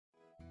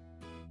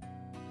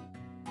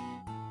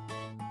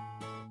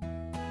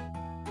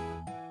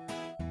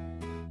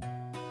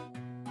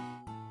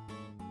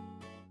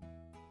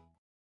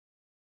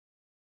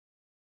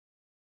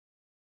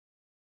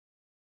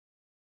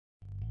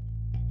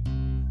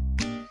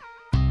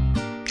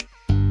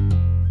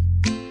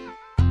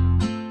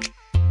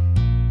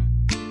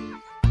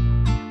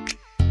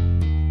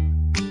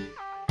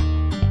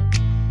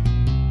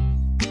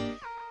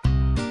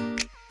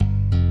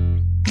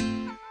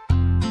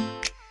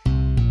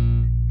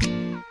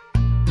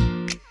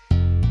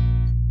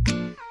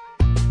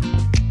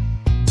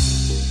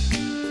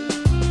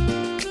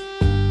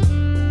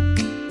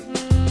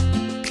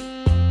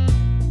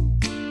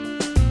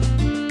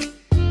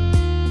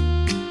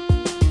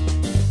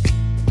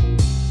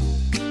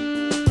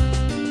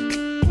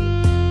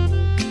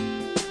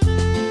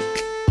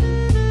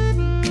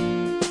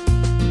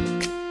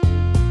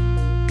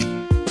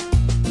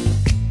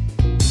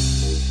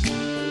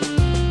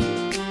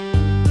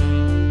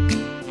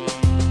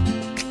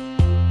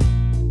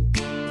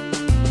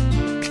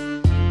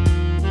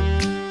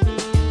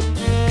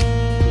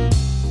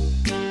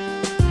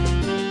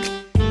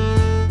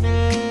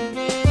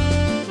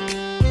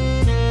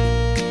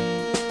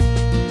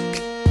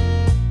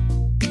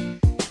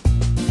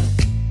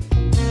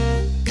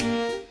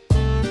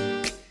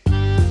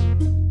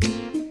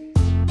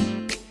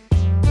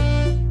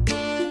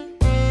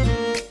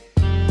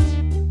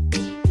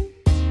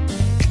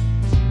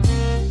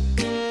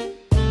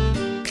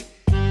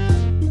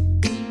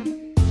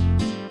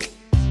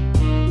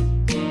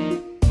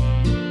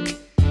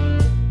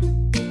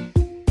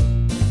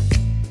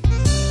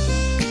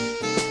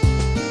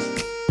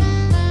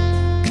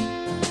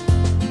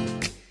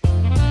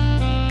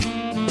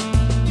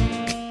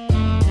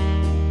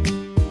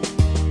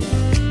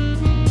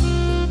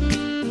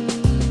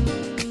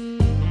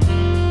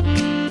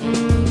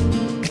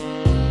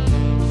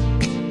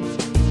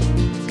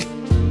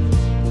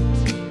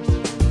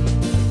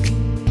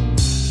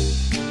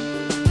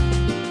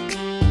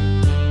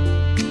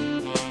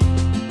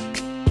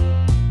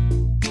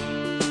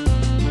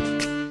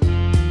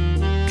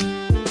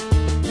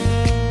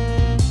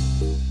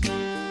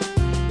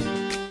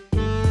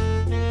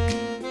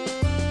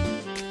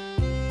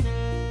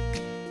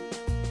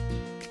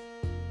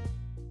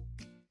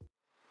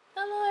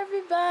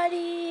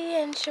everybody,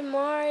 and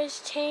Shamaar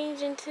is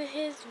changed into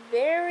his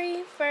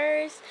very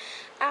first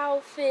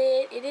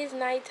outfit. It is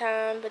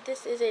nighttime, but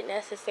this isn't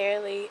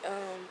necessarily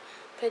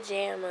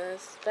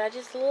pajamas, but I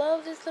just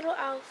love this little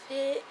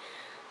outfit.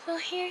 So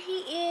here he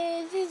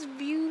is, his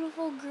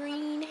beautiful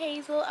green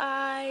hazel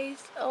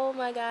eyes. Oh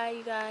my god,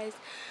 you guys,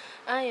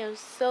 I am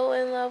so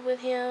in love with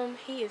him.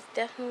 He is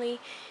definitely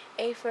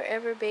a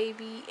forever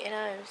baby, and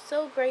I am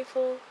so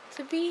grateful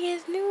to be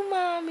his new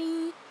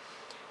mommy.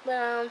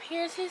 But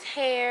here's his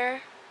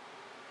hair.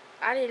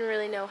 I didn't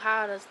really know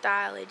how to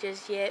style it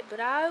just yet, but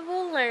I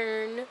will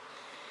learn.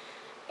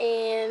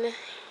 And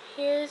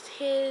here's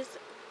his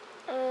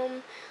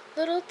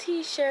little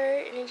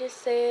t-shirt, and it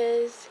just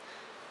says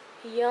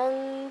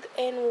Young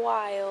and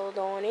Wild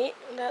on it,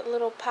 that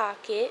little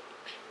pocket.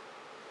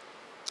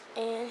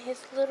 And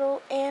his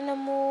little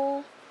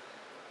animal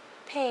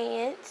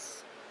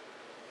pants,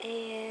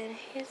 and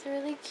his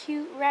really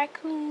cute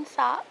raccoon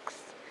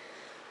socks.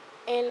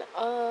 And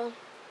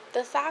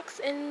the socks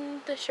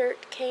and the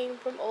shirt came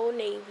from Old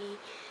Navy,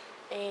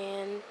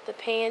 and the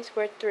pants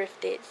were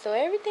thrifted. So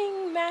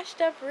everything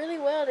matched up really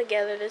well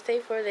together, to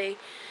say for they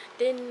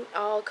didn't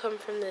all come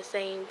from the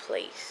same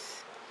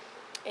place.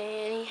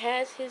 And he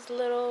has his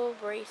little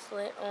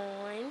bracelet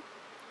on.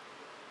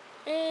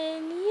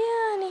 And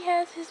yeah, and he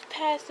has his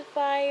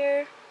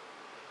pacifier.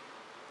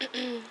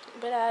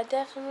 But I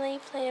definitely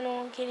plan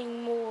on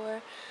getting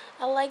more.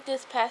 I like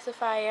this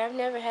pacifier. I've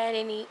never had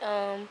any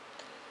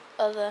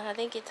other, I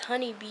think it's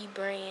Honeybee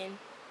brand.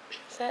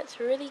 So that's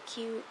really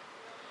cute.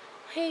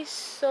 He's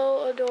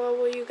so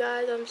adorable, you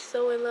guys. I'm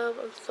so in love.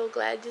 I'm so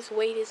glad this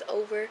wait is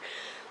over.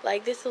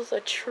 Like, this was a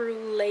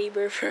true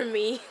labor for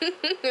me.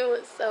 It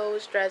was so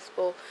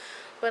stressful.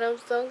 But I'm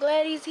so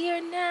glad he's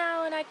here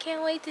now, and I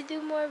can't wait to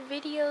do more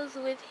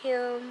videos with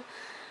him.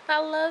 I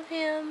love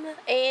him,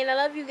 and I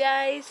love you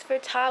guys for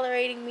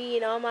tolerating me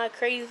and all my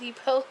crazy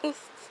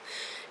posts.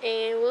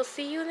 And we'll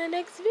see you in the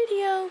next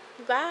video.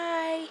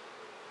 Bye.